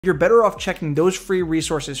You're better off checking those free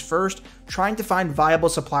resources first, trying to find viable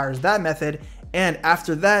suppliers that method, and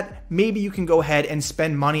after that, maybe you can go ahead and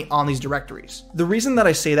spend money on these directories. The reason that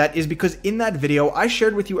I say that is because in that video, I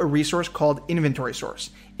shared with you a resource called Inventory Source.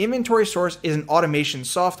 Inventory Source is an automation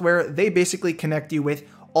software. They basically connect you with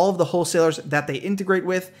all of the wholesalers that they integrate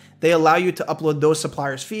with. They allow you to upload those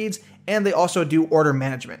suppliers' feeds, and they also do order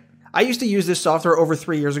management. I used to use this software over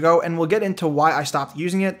 3 years ago, and we'll get into why I stopped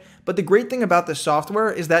using it. But the great thing about this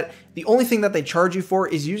software is that the only thing that they charge you for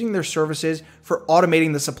is using their services for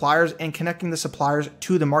automating the suppliers and connecting the suppliers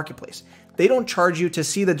to the marketplace. They don't charge you to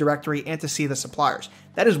see the directory and to see the suppliers.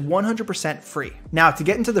 That is 100% free. Now, to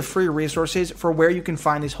get into the free resources for where you can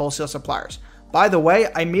find these wholesale suppliers. By the way,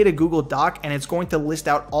 I made a Google Doc and it's going to list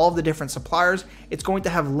out all of the different suppliers. It's going to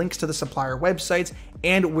have links to the supplier websites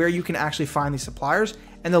and where you can actually find these suppliers.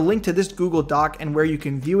 And the link to this Google Doc and where you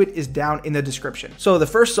can view it is down in the description. So the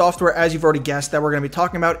first software, as you've already guessed, that we're going to be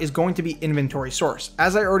talking about is going to be Inventory Source.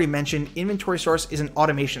 As I already mentioned, Inventory Source is an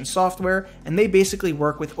automation software, and they basically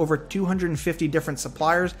work with over 250 different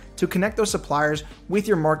suppliers to connect those suppliers with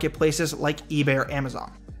your marketplaces like eBay or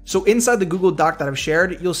Amazon. So inside the Google Doc that I've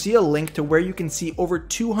shared, you'll see a link to where you can see over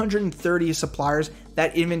 230 suppliers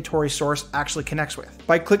that Inventory Source actually connects with.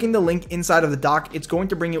 By clicking the link inside of the doc, it's going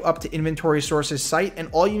to bring you up to Inventory Source's site, and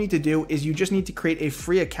all you need to do is you just need to create a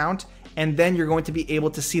free account, and then you're going to be able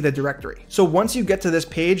to see the directory. So once you get to this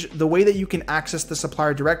page, the way that you can access the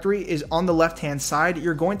supplier directory is on the left-hand side.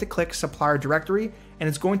 You're going to click Supplier Directory, and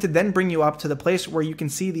it's going to then bring you up to the place where you can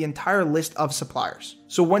see the entire list of suppliers.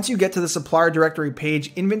 So once you get to the supplier directory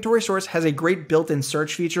page, Inventory Source has a great built-in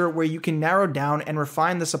search feature where you can narrow down and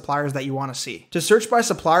refine the suppliers that you want to see. To search by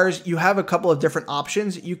suppliers, you have a couple of different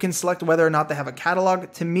options. You can select whether or not they have a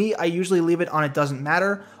catalog. To me, I usually leave it on it doesn't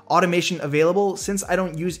matter. Automation available. Since I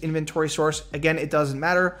don't use Inventory Source, again, it doesn't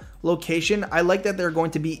matter. Location, I like that they're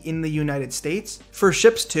going to be in the United States. For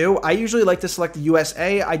ships too, I usually like to select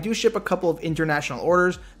USA. I do ship a couple of international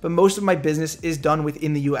orders, but most of my business is done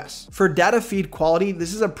within the US. For data feed quality,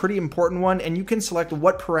 this is a pretty important one, and you can select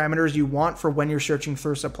what parameters you want for when you're searching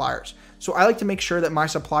through suppliers. So I like to make sure that my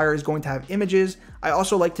supplier is going to have images. I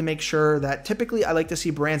also like to make sure that typically I like to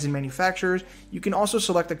see brands and manufacturers. You can also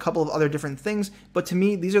select a couple of other different things, but to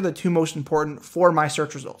me, these are the two most important for my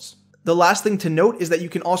search results. The last thing to note is that you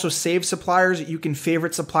can also save suppliers. You can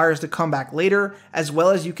favorite suppliers to come back later, as well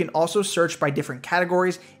as you can also search by different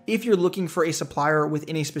categories if you're looking for a supplier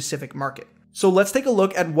within a specific market. So let's take a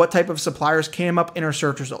look at what type of suppliers came up in our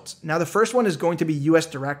search results. Now, the first one is going to be US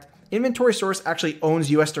Direct. Inventory Source actually owns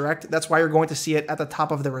US Direct. That's why you're going to see it at the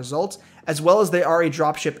top of the results, as well as they are a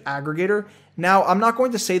dropship aggregator. Now, I'm not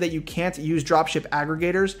going to say that you can't use dropship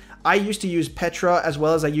aggregators. I used to use Petra as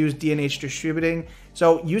well as I use D&H Distributing.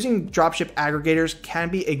 So using dropship aggregators can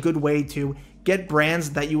be a good way to get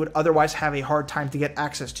brands that you would otherwise have a hard time to get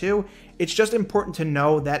access to. It's just important to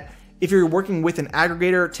know that if you're working with an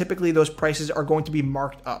aggregator, typically those prices are going to be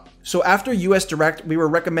marked up. So after US Direct, we were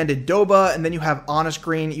recommended Doba, and then you have Honest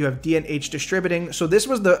Green, you have D&H Distributing. So this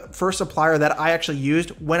was the first supplier that I actually used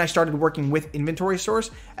when I started working with Inventory Source,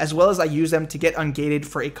 as well as I use them to get ungated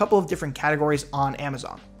for a couple of different categories on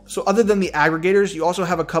Amazon. So other than the aggregators, you also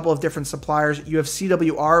have a couple of different suppliers. You have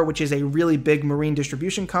CWR, which is a really big marine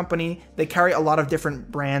distribution company. They carry a lot of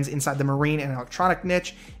different brands inside the marine and electronic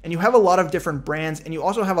niche. And you have a lot of different brands, and you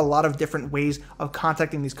also have a lot of different ways of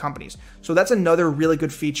contacting these companies. So that's another really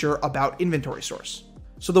good feature about Inventory Source.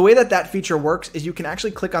 So the way that that feature works is you can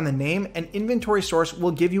actually click on the name, and Inventory Source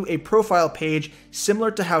will give you a profile page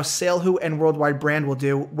similar to how SaleWho and Worldwide Brand will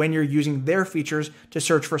do when you're using their features to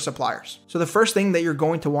search for suppliers. So the first thing that you're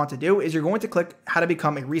going to want to do is you're going to click how to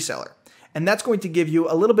become a reseller. And that's going to give you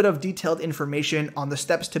a little bit of detailed information on the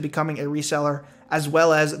steps to becoming a reseller, as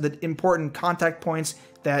well as the important contact points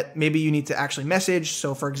that maybe you need to actually message.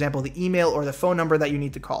 So for example, the email or the phone number that you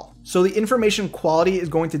need to call. So the information quality is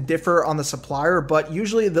going to differ on the supplier, but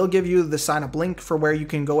usually they'll give you the sign up link for where you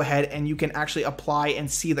can go ahead and you can actually apply and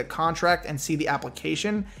see the contract and see the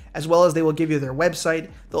application, as well as they will give you their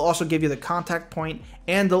website. They'll also give you the contact point,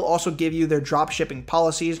 and they'll also give you their drop shipping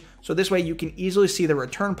policies. So this way you can easily see the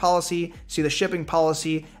return policy, see the shipping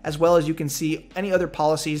policy, as well as you can see any other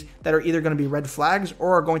policies that are either going to be red flags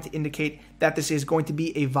or are going to indicate that this is going to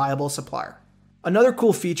be a viable supplier. Another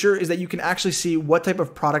cool feature is that you can actually see what type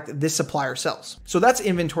of product this supplier sells. So that's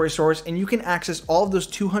Inventory Source, and you can access all of those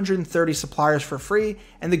 230 suppliers for free.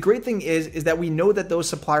 And the great thing is that we know that those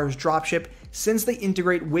suppliers dropship since they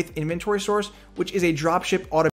integrate with Inventory Source, which is a dropship automation